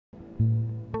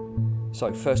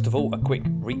So first of all, a quick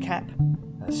recap.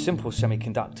 Simple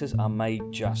semiconductors are made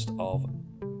just of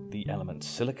the element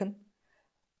silicon,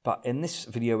 but in this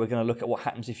video we're going to look at what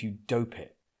happens if you dope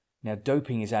it. Now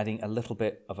doping is adding a little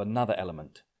bit of another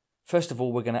element. First of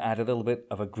all, we're going to add a little bit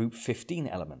of a group 15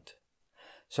 element.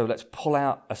 So let's pull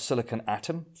out a silicon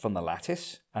atom from the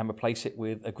lattice and replace it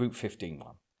with a group 15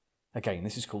 one. Again,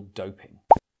 this is called doping.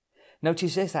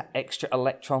 Notice there's that extra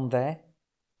electron there.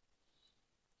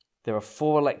 There are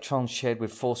 4 electrons shared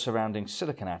with 4 surrounding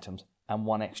silicon atoms and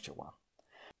 1 extra one.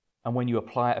 And when you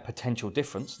apply a potential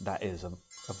difference, that is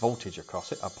a voltage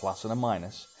across it, a plus and a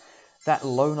minus, that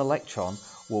lone electron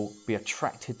will be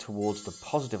attracted towards the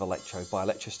positive electrode by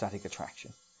electrostatic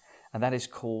attraction. And that is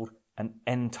called an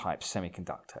N-type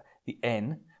semiconductor. The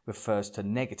N refers to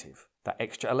negative. That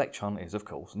extra electron is, of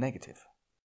course, negative.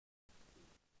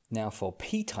 Now for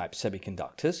P-type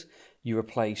semiconductors, you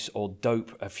replace or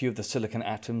dope a few of the silicon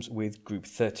atoms with group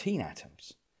 13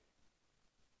 atoms.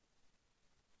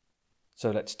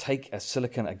 So let's take a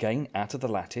silicon again out of the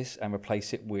lattice and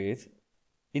replace it with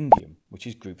indium, which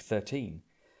is group 13.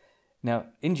 Now,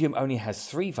 indium only has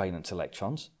 3 valence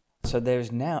electrons, so there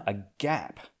is now a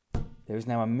gap. There is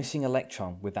now a missing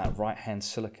electron with that right-hand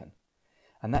silicon,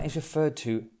 and that is referred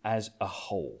to as a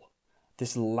hole.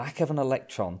 This lack of an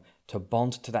electron to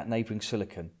bond to that neighbouring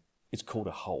silicon is called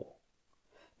a hole.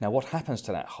 Now what happens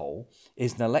to that hole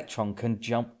is an electron can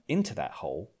jump into that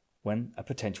hole when a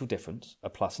potential difference, a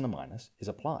plus and a minus, is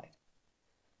applied.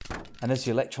 And as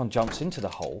the electron jumps into the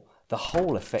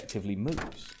hole effectively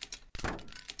moves.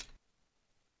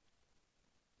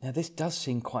 Now this does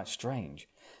seem quite strange.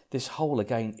 This hole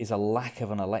again is a lack of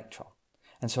an electron,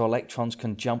 and so electrons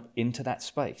can jump into that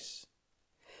space.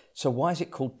 So why is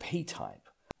it called P-type?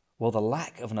 Well, the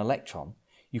lack of an electron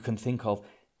you can think of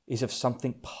is of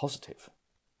something positive.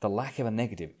 The lack of a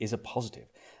negative is a positive,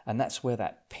 and that's where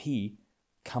that P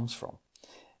comes from.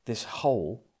 This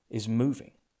hole is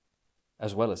moving,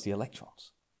 as well as the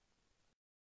electrons.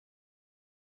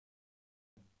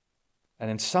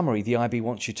 And in summary, the IB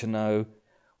wants you to know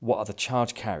what are the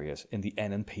charge carriers in the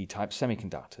N and P-type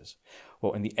semiconductors.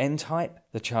 Well, in the N-type,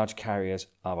 the charge carriers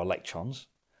are electrons,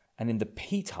 and in the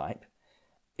P-type,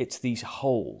 it's these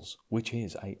holes, which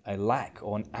is a lack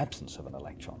or an absence of an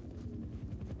electron.